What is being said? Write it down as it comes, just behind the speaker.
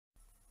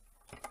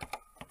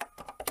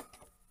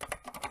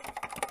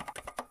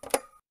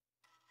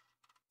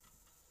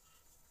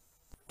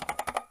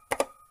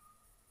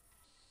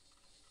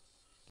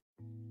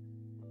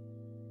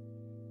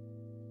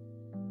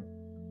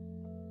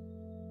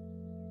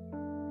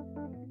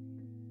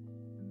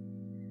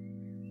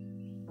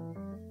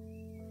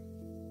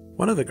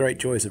One of the great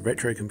joys of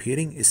retro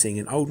computing is seeing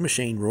an old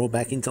machine roar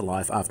back into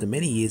life after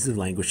many years of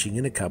languishing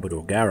in a cupboard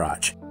or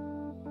garage.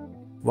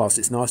 Whilst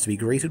it's nice to be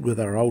greeted with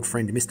our old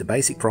friend Mr.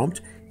 Basic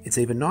prompt, it's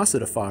even nicer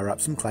to fire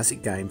up some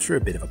classic games for a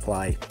bit of a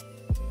play.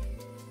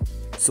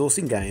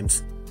 Sourcing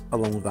games,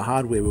 along with the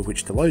hardware with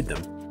which to load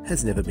them,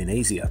 has never been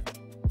easier.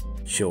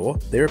 Sure,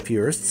 there are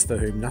purists for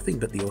whom nothing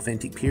but the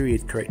authentic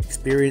period correct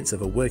experience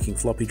of a working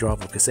floppy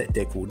drive or cassette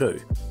deck will do.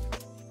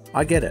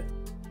 I get it,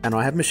 and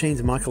I have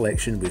machines in my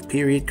collection with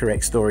period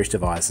correct storage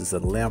devices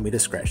that allow me to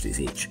scratch this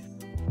itch.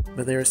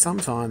 But there are some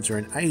times where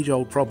an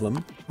age-old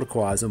problem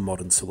requires a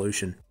modern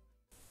solution.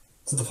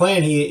 So the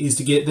plan here is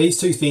to get these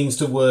two things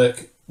to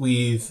work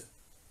with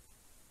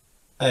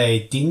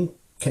a DIN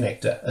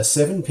connector, a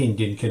 7-pin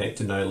DIN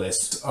connector no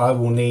less. I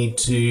will need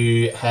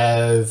to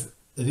have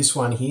this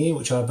one here,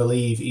 which I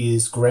believe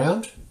is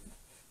ground.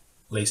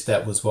 At least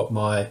that was what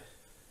my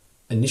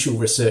initial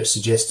research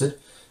suggested.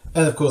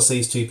 And of course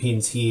these two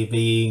pins here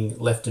being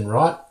left and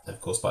right.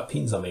 Of course by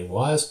pins I mean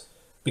wires.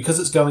 Because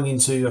it's going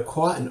into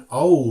quite an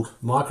old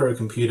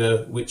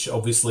microcomputer, which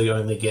obviously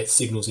only gets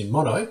signals in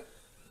mono,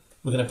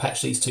 we're going to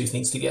patch these two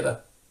things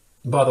together.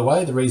 And by the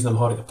way, the reason I'm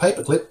hiding a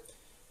paperclip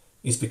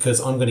is because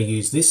I'm going to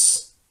use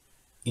this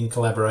in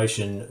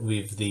collaboration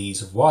with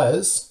these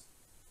wires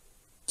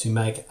to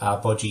make our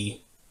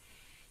Bodge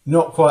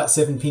not quite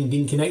 7-pin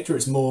DIN connector,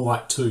 it's more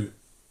like 2.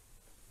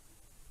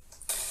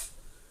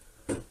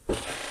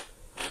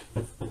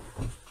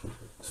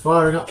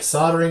 Firing up the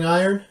soldering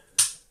iron.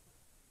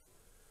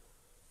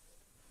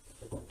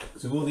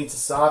 So we'll need to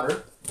solder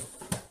it,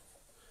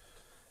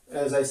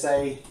 as they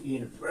say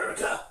in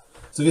America.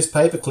 So this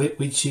paper clip,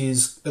 which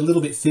is a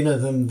little bit thinner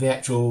than the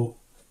actual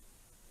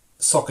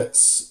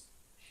sockets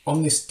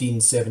on this DIN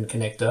 7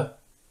 connector,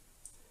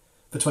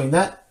 between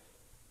that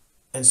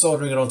and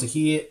soldering it onto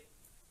here,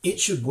 it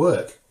should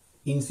work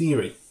in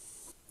theory.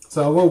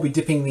 So I will be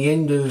dipping the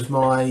end of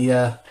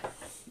my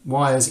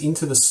wires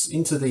into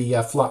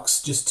the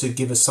flux just to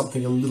give us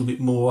something a little bit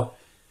more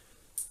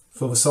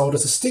for the solder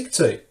to stick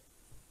to.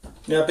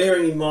 Now,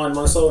 bearing in mind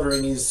my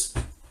soldering is,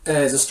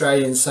 as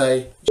Australians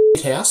say,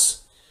 shit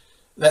house.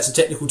 That's a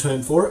technical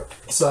term for it.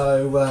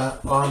 So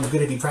I'm going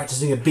to be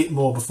practicing a bit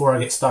more before I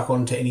get stuck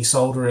onto any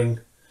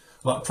soldering,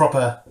 like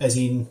proper, as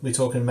in we're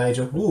talking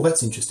major. Ooh,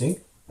 that's interesting.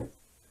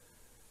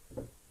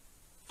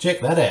 Check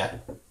that out.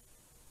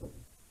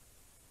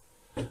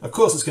 Of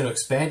course it's going to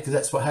expand because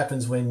that's what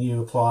happens when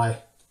you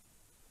apply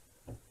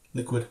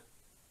liquid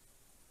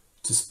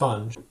to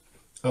sponge.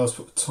 I'll just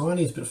put the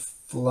tiniest bit of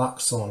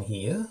flux on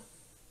here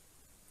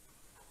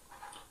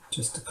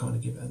just to kind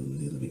of give it a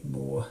little bit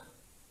more.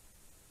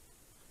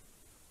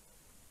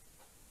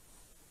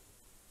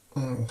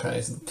 Okay,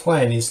 so the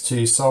plan is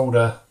to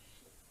solder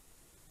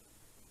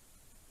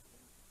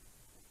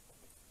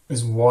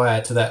this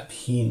wire to that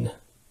pin.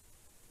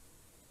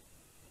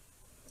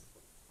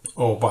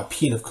 Or by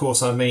pin, of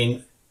course, I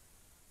mean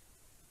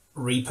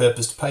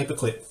repurposed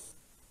paperclip.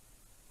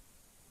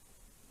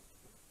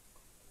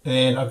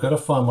 And I've got to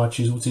find my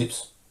chisel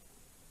tips.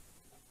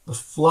 The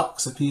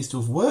flux appears to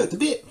have worked a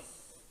bit.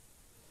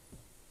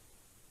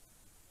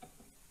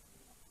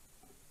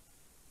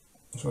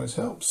 Which always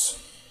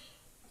helps.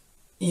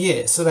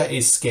 Yeah, so that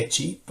is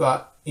sketchy,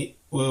 but it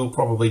will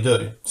probably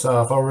do.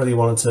 So if I really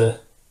wanted to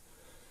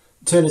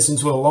turn this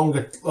into a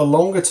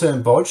longer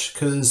term bodge,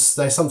 because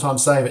they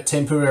sometimes say that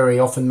temporary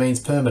often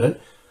means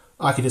permanent,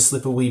 I could just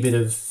slip a wee bit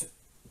of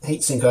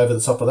heatsink over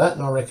the top of that,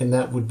 and I reckon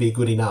that would be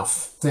good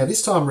enough. Now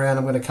this time around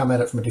I'm going to come at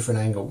it from a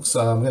different angle. So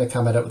I'm going to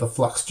come at it with a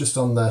flux just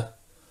on the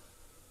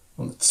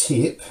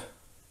tip.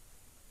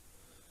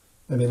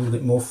 Maybe a little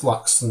bit more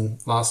flux than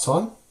last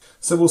time.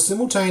 So we'll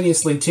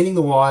simultaneously tinning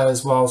the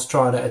wires whilst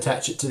trying to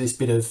attach it to this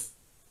bit of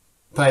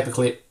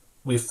paperclip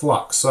with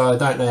flux. So I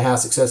don't know how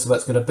successful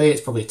that's going to be.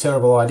 It's probably a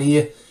terrible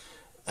idea.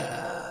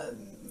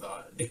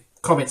 The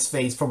comments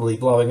feed's probably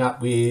blowing up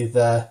with,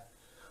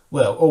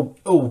 well,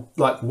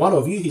 like one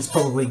of you is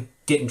probably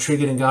getting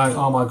triggered and going,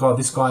 oh my god,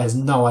 this guy has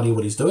no idea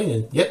what he's doing.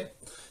 And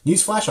yep,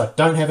 newsflash, I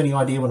don't have any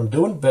idea what I'm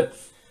doing, but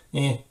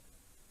yeah.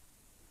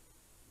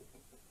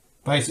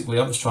 Basically,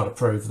 I'm just trying to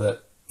prove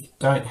that you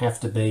don't have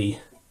to be...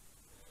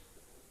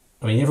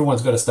 I mean,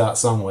 everyone's got to start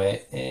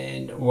somewhere,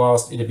 and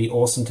whilst it'd be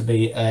awesome to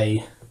be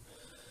a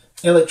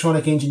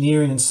electronic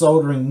engineering and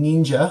soldering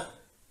ninja,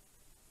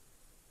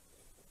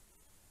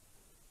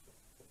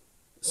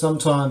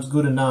 sometimes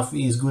good enough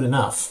is good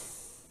enough.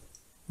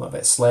 Like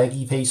that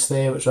slaggy piece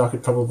there, which I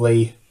could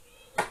probably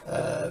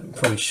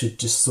should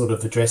just sort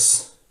of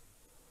address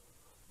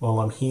while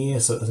I'm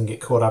here, so it doesn't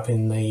get caught up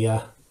in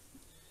the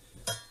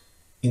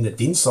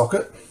DIN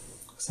socket,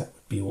 because that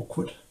would be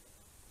awkward.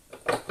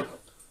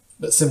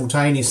 But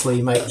simultaneously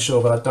make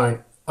sure that I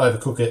don't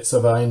overcook it so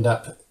that I end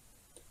up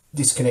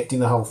disconnecting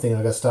the whole thing and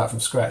I've got to start from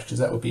scratch, because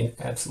that would be an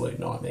absolute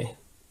nightmare.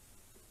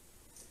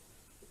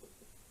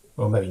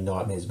 Well, maybe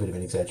nightmare is a bit of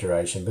an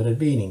exaggeration, but it'd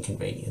be an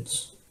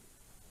inconvenience.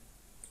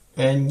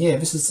 And yeah,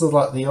 this is sort of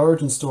like the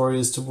origin story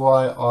as to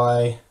why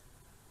I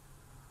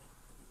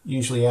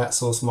usually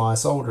outsource my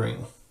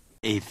soldering.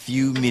 A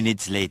few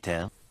minutes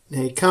later.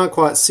 Now you can't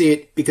quite see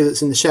it because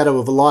it's in the shadow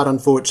of a light,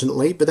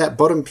 unfortunately, but that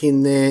bottom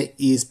pin there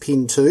is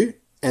pin 2,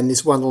 and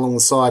this one along the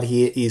side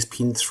here is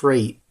pin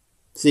 3.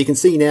 So you can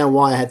see now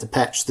why I had to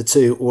patch the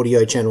two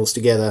audio channels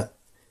together.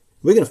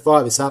 We're going to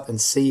fire this up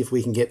and see if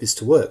we can get this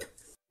to work.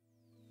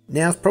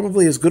 Now's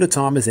probably as good a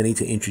time as any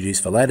to introduce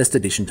the latest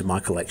addition to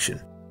my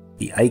collection,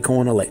 the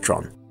Acorn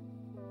Electron.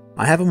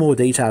 I have a more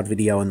detailed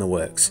video in the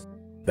works,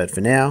 but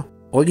for now,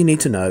 all you need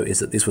to know is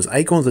that this was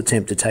Acorn's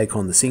attempt to take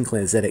on the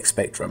Sinclair ZX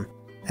Spectrum,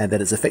 and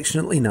that it's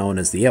affectionately known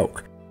as the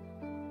Elk.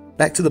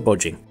 Back to the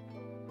bodging.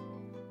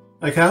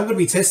 Okay, I'm going to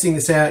be testing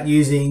this out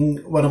using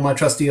one of my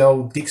trusty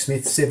old Dick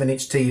Smith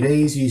 7-inch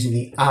TVs using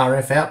the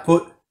RF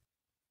output.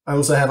 I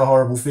also have a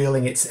horrible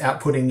feeling it's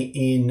outputting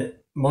in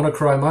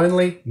monochrome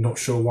only. Not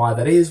sure why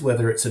that is,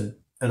 whether it's an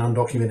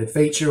undocumented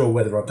feature or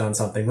whether I've done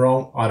something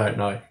wrong. I don't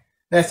know.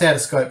 That's out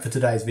of scope for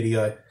today's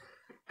video.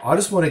 I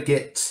just want to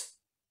get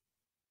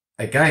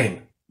a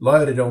game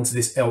loaded onto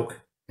this Elk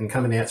and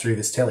coming out through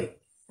this telly.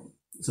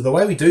 So the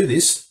way we do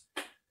this,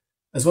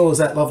 as well as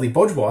that lovely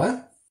bodge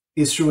wire,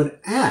 is through an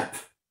app.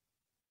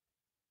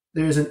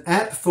 There is an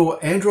app for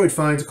Android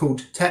phones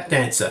called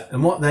TapDancer,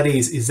 and what that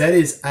is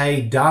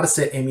a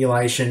dataset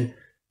emulation,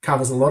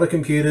 covers a lot of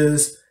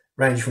computers,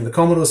 ranging from the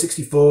Commodore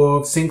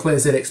 64, Sinclair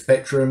ZX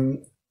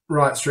Spectrum,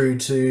 right through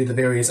to the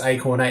various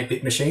Acorn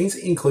 8-bit machines,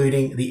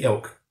 including the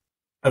Elk.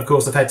 Of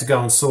course, I've had to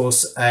go and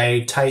source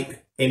a tape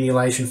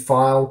emulation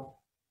file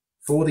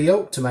for the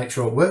Elk to make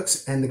sure it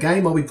works, and the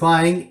game I'll be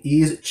playing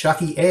is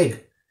Chucky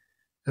Egg,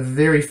 a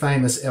very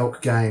famous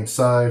Elk game.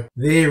 So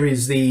there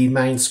is the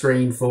main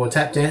screen for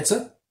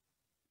TapDancer.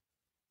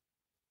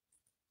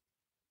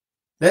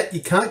 That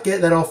you can't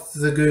get that off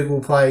the Google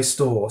Play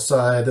Store,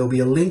 so there'll be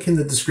a link in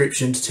the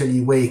description to tell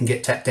you where you can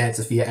get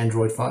TapDancer for your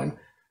Android phone.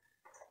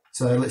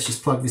 So let's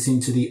just plug this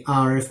into the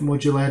RF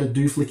modulator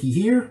dooflicky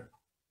here.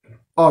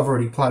 I've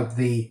already plugged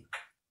the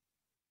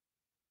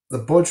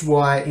bodge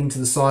wire into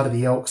the side of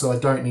the Elk, so I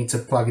don't need to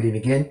plug it in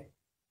again.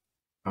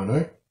 Oh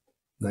no,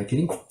 no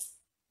kidding.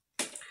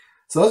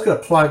 So I was going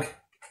to plug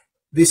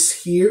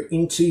this here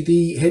into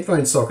the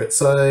headphone socket.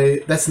 So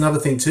that's another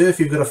thing too, if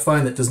you've got a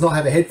phone that does not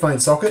have a headphone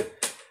socket,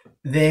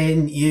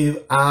 then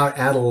you are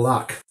out of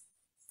luck.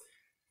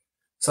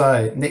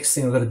 So next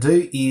thing I've got to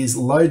do is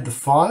load the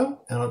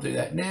file, and I'll do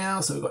that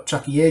now. So we've got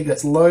Chucky Egg,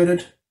 that's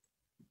loaded.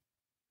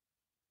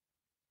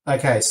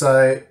 Okay,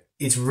 so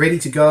it's ready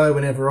to go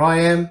whenever I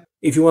am.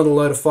 If you want to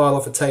load a file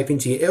off a tape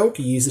into your Elk,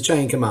 you use the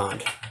chain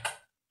command.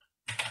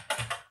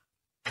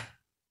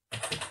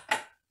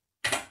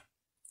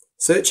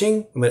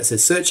 Searching, and when it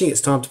says searching,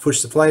 it's time to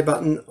push the play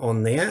button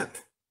on the app.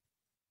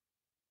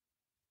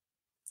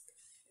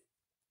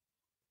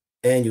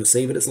 And you'll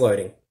see that it's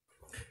loading.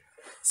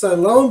 So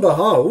lo and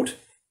behold,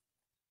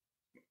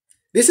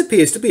 this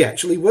appears to be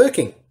actually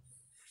working.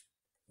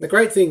 The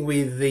great thing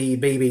with the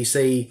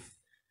BBC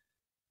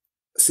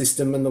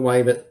system and the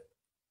way that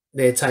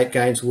their tape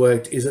games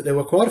worked is that they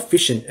were quite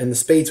efficient and the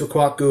speeds were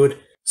quite good.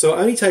 So it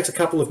only takes a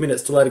couple of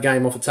minutes to load a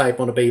game off a tape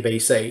on a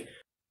BBC.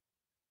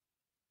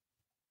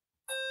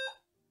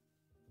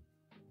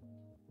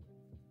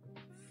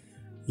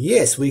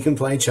 Yes, we can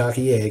play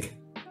Chucky Egg.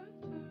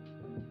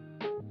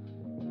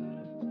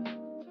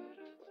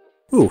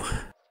 Ooh,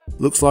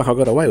 looks like I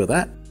got away with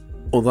that.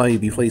 Although you'll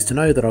be pleased to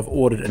know that I've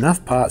ordered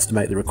enough parts to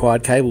make the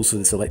required cables for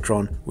this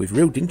Electron with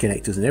real DIN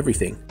connectors and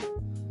everything.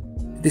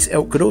 This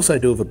Elk could also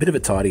do with a bit of a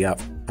tidy up,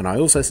 and I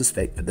also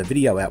suspect that the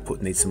video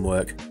output needs some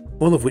work,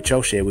 all of which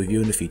I'll share with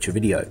you in a future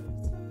video.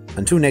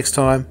 Until next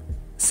time,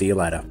 see you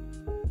later.